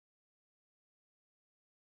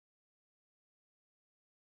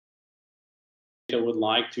I would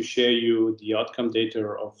like to share you the outcome data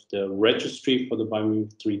of the registry for the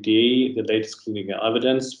biomimic 3D, the latest clinical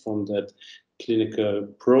evidence from that clinical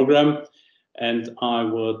program. And I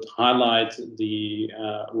would highlight the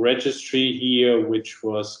registry here, which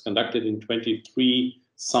was conducted in 23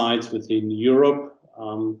 sites within Europe,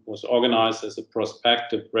 was organized as a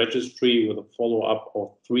prospective registry with a follow-up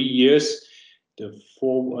of 3 years. The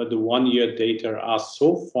 1-year data are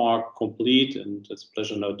so far complete, and it's a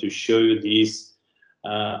pleasure now to show you these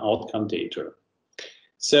outcome data.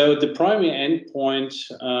 So the primary endpoint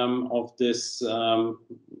of this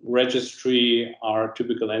registry are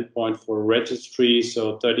typical endpoint for registry,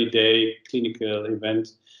 so 30-day clinical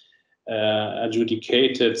event,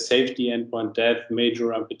 adjudicated safety endpoint, death,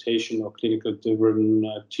 major amputation, or clinical driven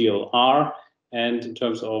TLR, and in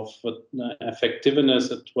terms of effectiveness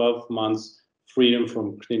at 12 months, freedom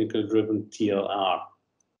from clinical driven TLR.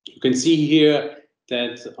 You can see here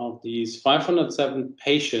that of these 507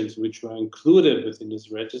 patients which were included within this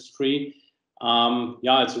registry,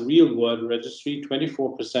 it's a real world registry.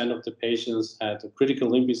 24% of the patients had a critical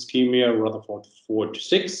limb ischemia, Rutherford 4 to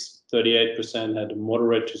 6. 38% had a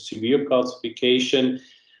moderate to severe calcification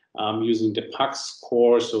using the PAX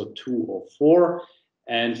score, so 2 or 4.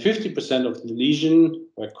 And 50% of the lesion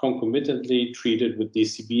were concomitantly treated with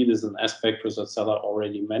DCB. This is an aspect Rosella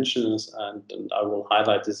already mentioned, and I will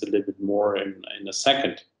highlight this a little bit more in a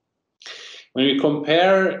second. When we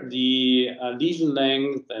compare the lesion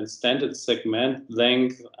length and standard segment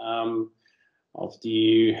length of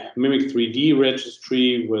the Mimic 3D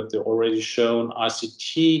registry with the already shown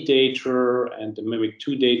RCT data and the Mimic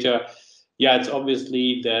 2 data, it's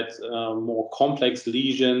obviously that more complex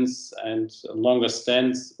lesions and longer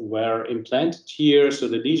stents were implanted here. So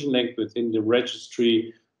the lesion length within the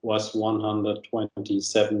registry was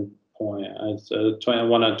 127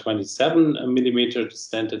 millimeter, the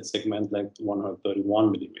standard segment length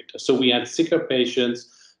 131 millimeter. So we had sicker patients,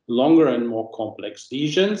 longer and more complex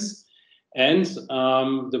lesions. And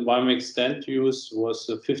the biomimic stent use was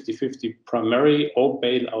a 50-50 primary or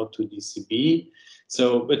bailout to DCB.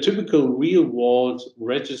 So a typical real-world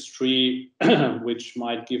registry, which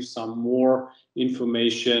might give some more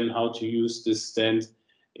information how to use this stent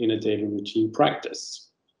in a daily routine practice.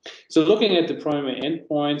 So looking at the primary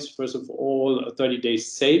endpoints, first of all, 30-day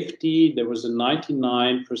safety, there was a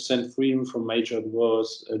 99% freedom from major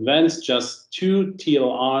adverse events, just 2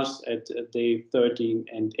 TLRs at day 13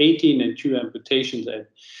 and 18, and 2 amputations at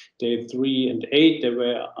day 3 and 8. There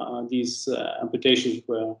were these amputations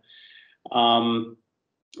were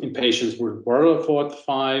in patients with Rutherford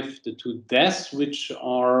 5. The 2 deaths, which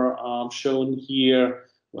are shown here,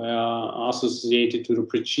 were associated to the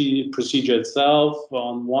procedure itself.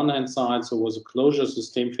 On one hand side, so was a closure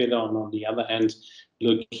system failure, and on the other hand,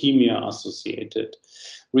 leukemia associated.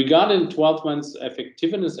 Regarding 12 months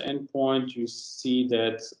effectiveness endpoint, you see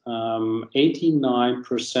that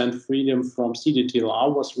 89% freedom from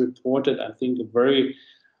CDTLR was reported. I think a very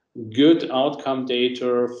good outcome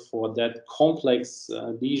data for that complex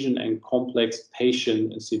lesion and complex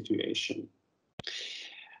patient situation.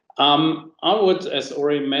 I would, as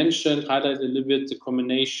already mentioned, highlight a little bit the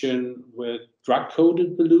combination with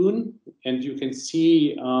drug-coated balloon. And you can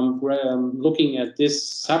see, looking at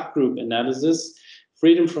this subgroup analysis,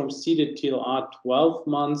 freedom from CDTLR 12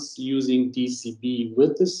 months using DCB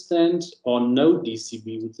with the stent or no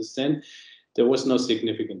DCB with the stent, there was no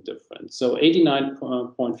significant difference. So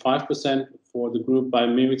 89.5% for the group by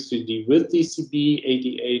Mimic 3D with DCB,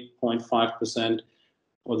 88.5%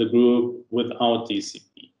 for the group without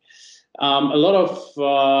DCB. A lot of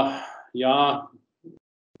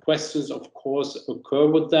questions, of course, occur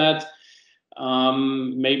with that.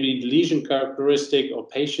 Maybe the lesion characteristic or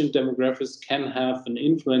patient demographics can have an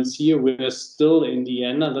influence here. We're still in the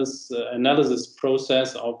analysis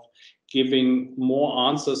process of giving more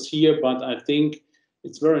answers here, but I think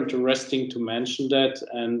it's very interesting to mention that.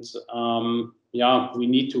 And we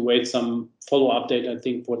need to wait some follow-up data, I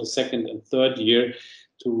think, for the 2nd and 3rd year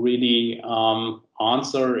to really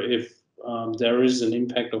answer if there is an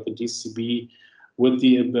impact of a DCB with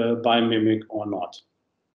the biomimic or not.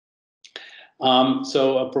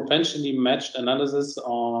 So a propensity matched analysis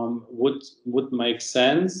would make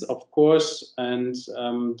sense, of course, and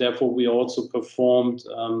therefore we also performed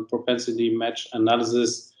propensity matched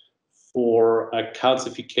analysis for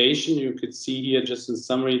calcification. You could see here just in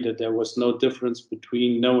summary that there was no difference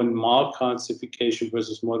between no and mild calcification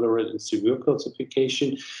versus moderate and severe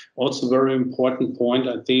calcification. Also very important point,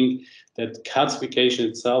 I think, that calcification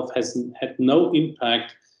itself had no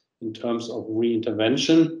impact in terms of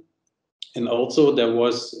reintervention. And also there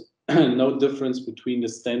was no difference between the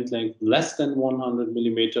stent length less than 100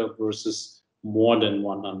 millimeter versus more than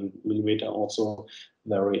 100 millimeter. Also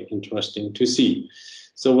very interesting to see.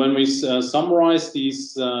 So when we summarize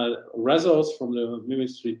these results from the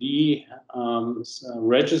Mimics 3D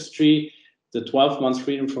registry, the 12 months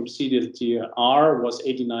freedom from CDLTR was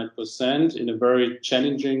 89% in a very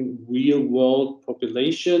challenging real-world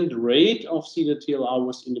population. The rate of CDLTR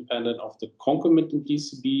was independent of the concomitant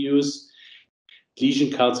DCB use, lesion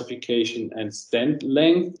calcification, and stent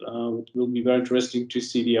length. It will be very interesting to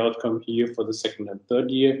see the outcome here for the second and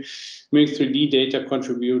third year. Mimic 3D data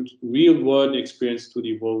contribute real-world experience to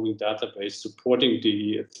the evolving database, supporting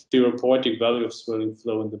the therapeutic value of swelling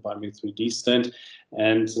flow in the Mimic 3D stent.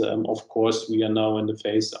 And of course, we are now in the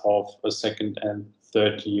phase of a second and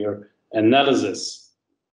third year analysis.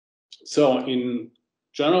 So in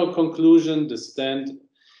general conclusion, the stent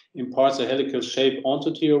imparts a helical shape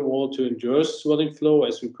onto tear wall to endure swelling flow,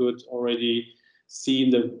 as we could already see in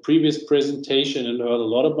the previous presentation and heard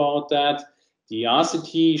a lot about that. The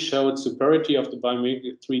RCT showed superiority of the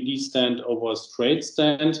Biomimic 3D stent over a straight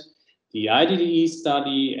stent. The IDDE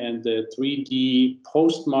study and the 3D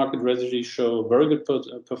post-market registry show very good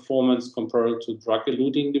performance compared to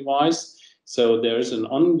drug-eluting device. So there is an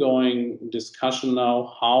ongoing discussion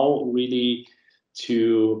now how really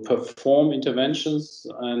to perform interventions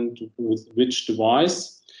and with which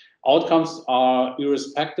device. Outcomes are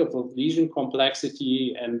irrespective of lesion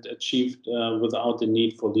complexity and achieved without the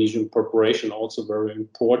need for lesion preparation, also very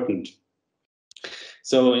important.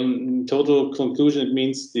 So in total conclusion, it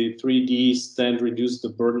means the 3D stent reduced the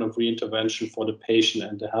burden of reintervention for the patient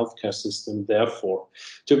and the healthcare system. Therefore,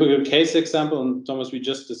 typical case example, and Thomas, we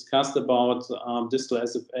just discussed about distal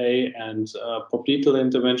SFA and popliteal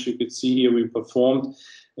intervention. You could see here we performed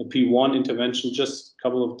a P1 intervention just a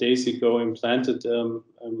couple of days ago, implanted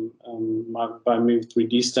by Mimic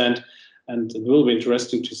 3D stent. And it will be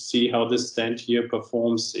interesting to see how this stent here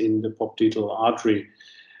performs in the popliteal artery.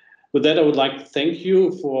 With that, I would like to thank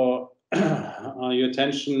you for your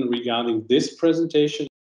attention regarding this presentation.